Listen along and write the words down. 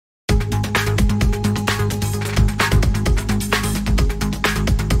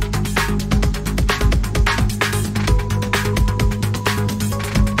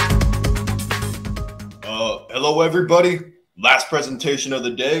everybody. Last presentation of the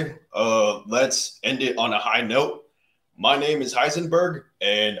day. Let's end it on a high note. My name is Heisenberg,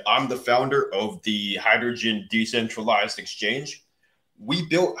 and I'm the founder of the Hydrogen Decentralized Exchange. We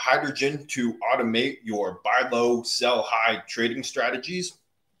built hydrogen to automate your buy low, sell high trading strategies.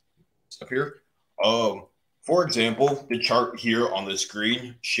 Up here. For example, the chart here on the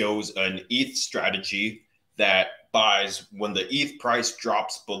screen shows an ETH strategy that buys when the ETH price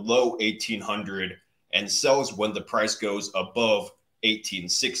drops below 1800 and sells when the price goes above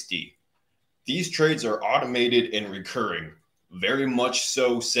 1860. These trades are automated and recurring, very much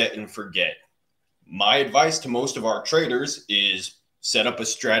so set and forget. My advice to most of our traders is set up a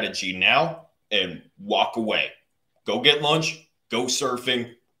strategy now and walk away. Go get lunch, go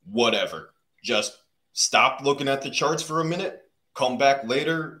surfing, whatever. Just stop looking at the charts for a minute, come back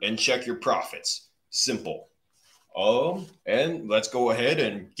later and check your profits. Simple. And let's go ahead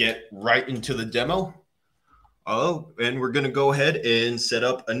and get right into the demo. And we're going to go ahead and set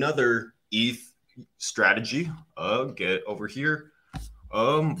up another ETH strategy. Get over here.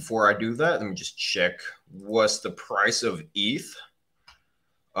 Before I do that, let me just check what's the price of ETH.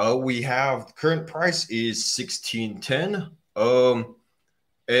 We have current price is 1610.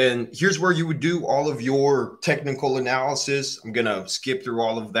 And here's where you would do all of your technical analysis. I'm going to skip through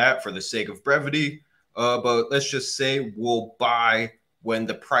all of that for the sake of brevity. But let's just say we'll buy when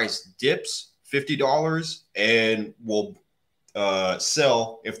the price dips $50 and we'll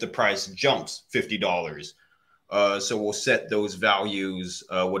sell if the price jumps $50. So we'll set those values.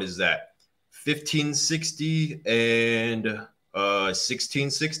 What is that? 1560 and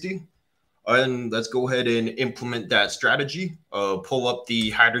 1660. And let's go ahead and implement that strategy. Pull up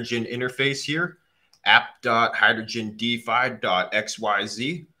the hydrogen interface here,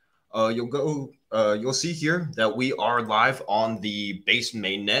 app.hydrogendefi.xyz. You'll see here that we are live on the base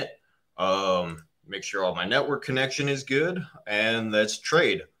mainnet. Make sure all my network connection is good, and let's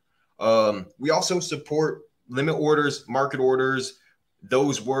trade. We also support limit orders, market orders.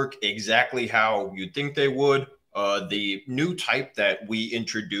 Those work exactly how you think they would. The new type that we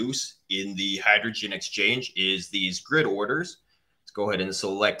introduce in the hydrogen exchange is these grid orders. Let's go ahead and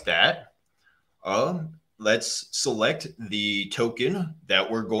select that. Let's select the token that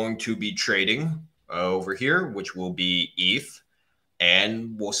we're going to be trading over here, which will be ETH.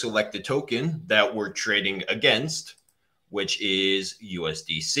 And we'll select the token that we're trading against, which is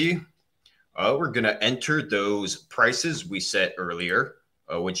USDC. We're going to enter those prices we set earlier,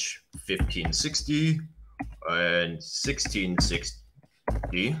 which 1560 and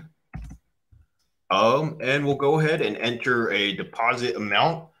 1660. And we'll go ahead and enter a deposit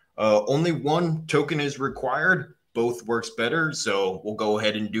amount. Only one token is required. Both works better, so we'll go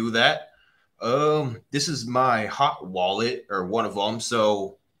ahead and do that. This is my hot wallet, or one of them,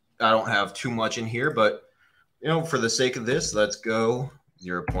 so I don't have too much in here, but for the sake of this, let's go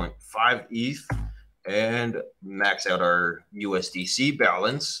 0.5 ETH and max out our USDC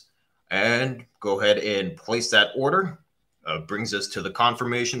balance and go ahead and place that order. Brings us to the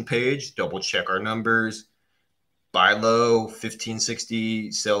confirmation page. Double check our numbers. Buy low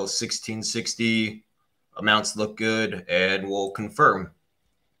 1560, sell 1660. Amounts look good, and we'll confirm.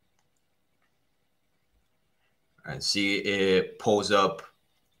 And see, it pulls up.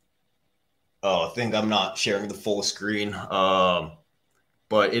 Oh, I think I'm not sharing the full screen.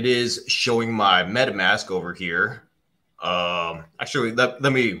 But it is showing my MetaMask over here. Actually, let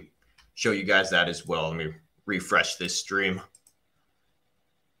me show you guys that as well. Let me refresh this stream.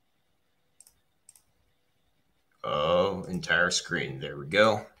 Entire screen. There we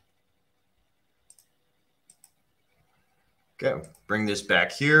go. Okay, bring this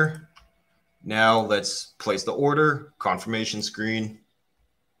back here. Now let's place the order, confirmation screen.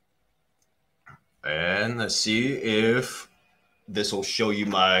 And let's see if this will show you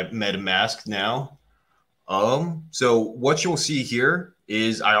my MetaMask now. So what you'll see here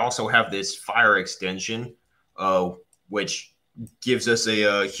is I also have this Fire extension, which gives us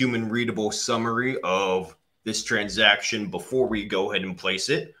a human readable summary of this transaction before we go ahead and place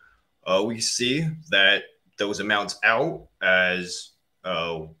it. We see that those amounts out as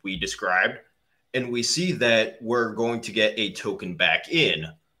we described, and we see that we're going to get a token back in,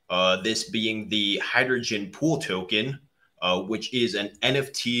 this being the hydrogen pool token, which is an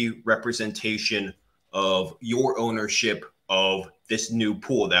NFT representation of your ownership of this new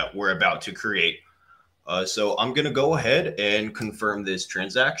pool that we're about to create. So I'm going to go ahead and confirm this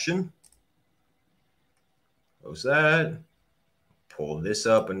transaction. Close that. Pull this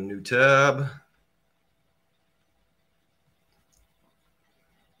up in a new tab.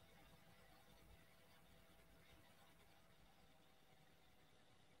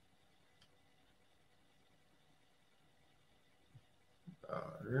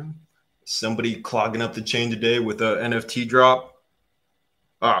 Somebody clogging up the chain today with a NFT drop.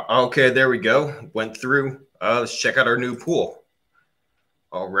 Okay, there we go. Went through. Let's check out our new pool.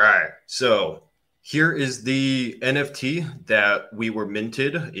 All right. So here is the NFT that we were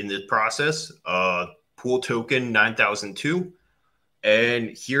minted in the process. Pool token 9002.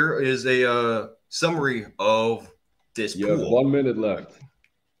 And here is a summary of this You pool. have 1 minute left.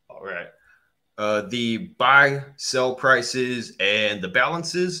 All right. The buy, sell prices, and the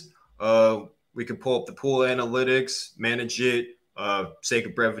balances. We can pull up the pool analytics, manage it. Sake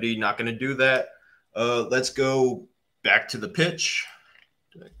of brevity, not going to do that. Let's go back to the pitch.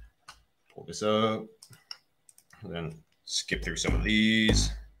 Pull this up. And then skip through some of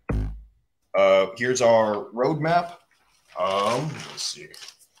these. Here's our roadmap. Let's see.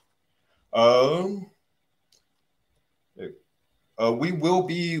 We will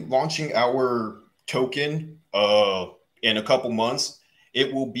be launching our token in a couple months.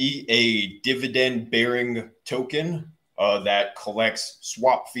 It will be a dividend-bearing token that collects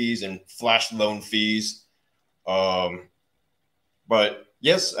swap fees and flash loan fees. But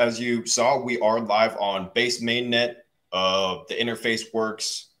yes, as you saw, we are live on base mainnet. The interface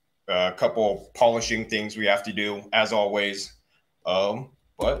works. A couple polishing things we have to do, as always.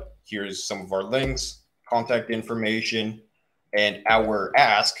 But here's some of our links, contact information, and our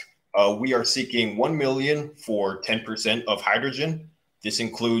ask. We are seeking 1 million for 10% of hydrogen. This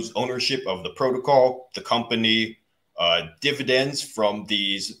includes ownership of the protocol, the company, dividends from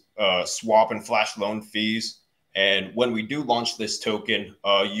these swap and flash loan fees. And when we do launch this token,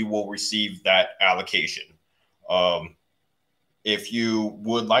 you will receive that allocation. If you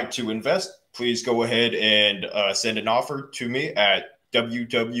would like to invest, please go ahead and send an offer to me at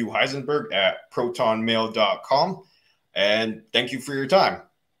www.heisenberg@protonmail.com. And thank you for your time.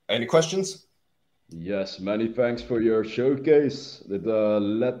 Any questions? Yes, many thanks for your showcase.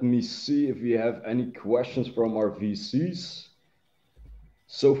 Let me see if we have any questions from our VCs.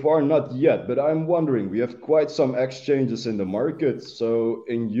 So far, not yet, but I'm wondering, we have quite some exchanges in the market. So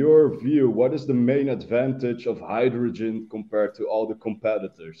in your view, what is the main advantage of hydrogen compared to all the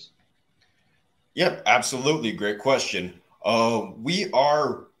competitors? Yep, absolutely. Great question. We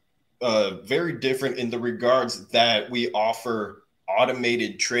are very different in the regards that we offer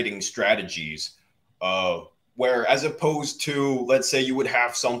automated trading strategies, where as opposed to, let's say you would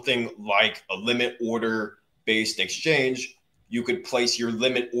have something like a limit order based exchange, you could place your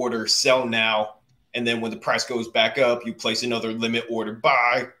limit order sell now, and then when the price goes back up, you place another limit order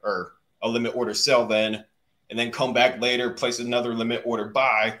buy or a limit order sell then, and then come back later, place another limit order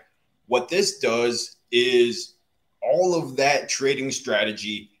buy. What this does is all of that trading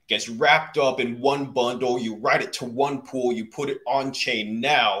strategy gets wrapped up in one bundle. You write it to one pool, you put it on chain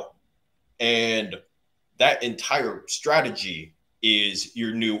now, and that entire strategy is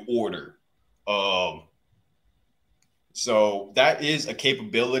your new order. So that is a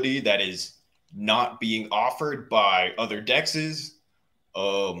capability that is not being offered by other dexes.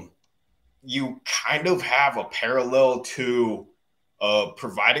 You kind of have a parallel to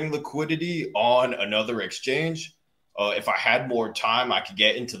providing liquidity on another exchange. If I had more time, I could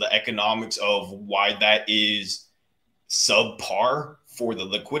get into the economics of why that is subpar for the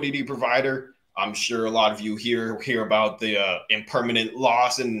liquidity provider. I'm sure a lot of you hear about the impermanent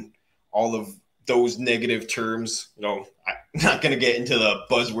loss and all of those negative terms. I'm not going to get into the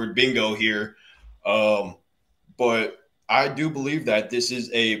buzzword bingo here, but I do believe that this is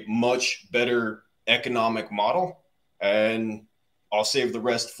a much better economic model, and I'll save the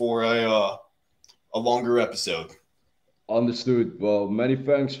rest for a longer episode. Understood. Well, many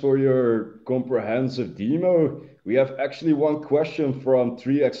thanks for your comprehensive demo. We have actually one question from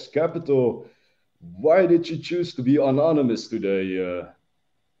 3X Capital. Why did you choose to be anonymous today?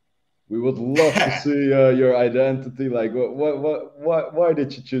 We would love to see your identity. Like, why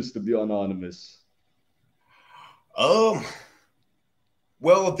did you choose to be anonymous?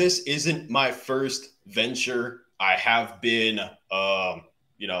 Well, this isn't my first venture. I have been,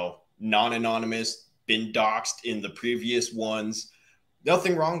 non-anonymous, been doxxed in the previous ones.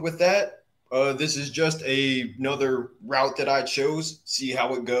 Nothing wrong with that. This is just another route that I chose. See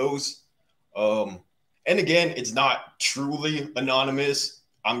how it goes. And again, it's not truly anonymous.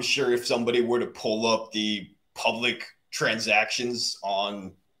 I'm sure if somebody were to pull up the public transactions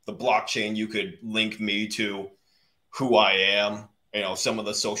on the blockchain, you could link me to who I am, some of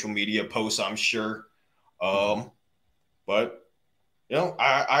the social media posts, I'm sure. But,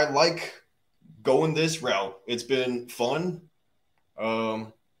 I like going this route. It's been fun.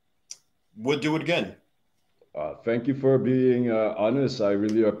 Would do it again. Thank you for being honest. I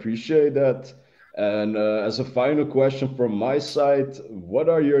really appreciate that. And as a final question from my side, what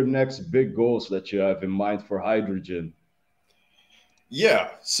are your next big goals that you have in mind for hydrogen? Yeah,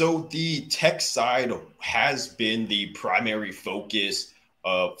 so the tech side has been the primary focus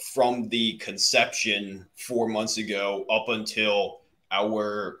from the conception 4 months ago up until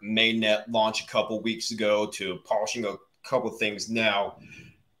our mainnet launch a couple weeks ago to polishing a couple things now.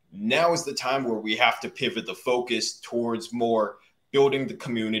 Now is the time where we have to pivot the focus towards more building the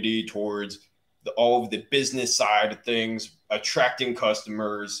community, towards all of the business side of things, attracting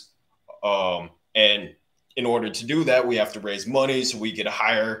customers, and in order to do that, we have to raise money so we could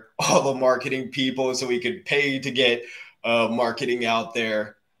hire all the marketing people, so we could pay to get marketing out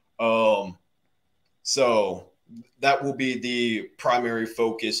there. Um, so that will be the primary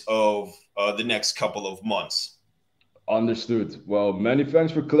focus of the next couple of months. Understood. Well, many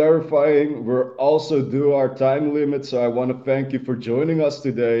thanks for clarifying. We're also due our time limit, so I want to thank you for joining us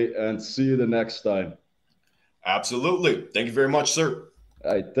today and see you the next time. Absolutely. Thank you very much, sir.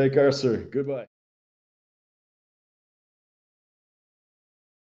 All right, take care, sir. Goodbye.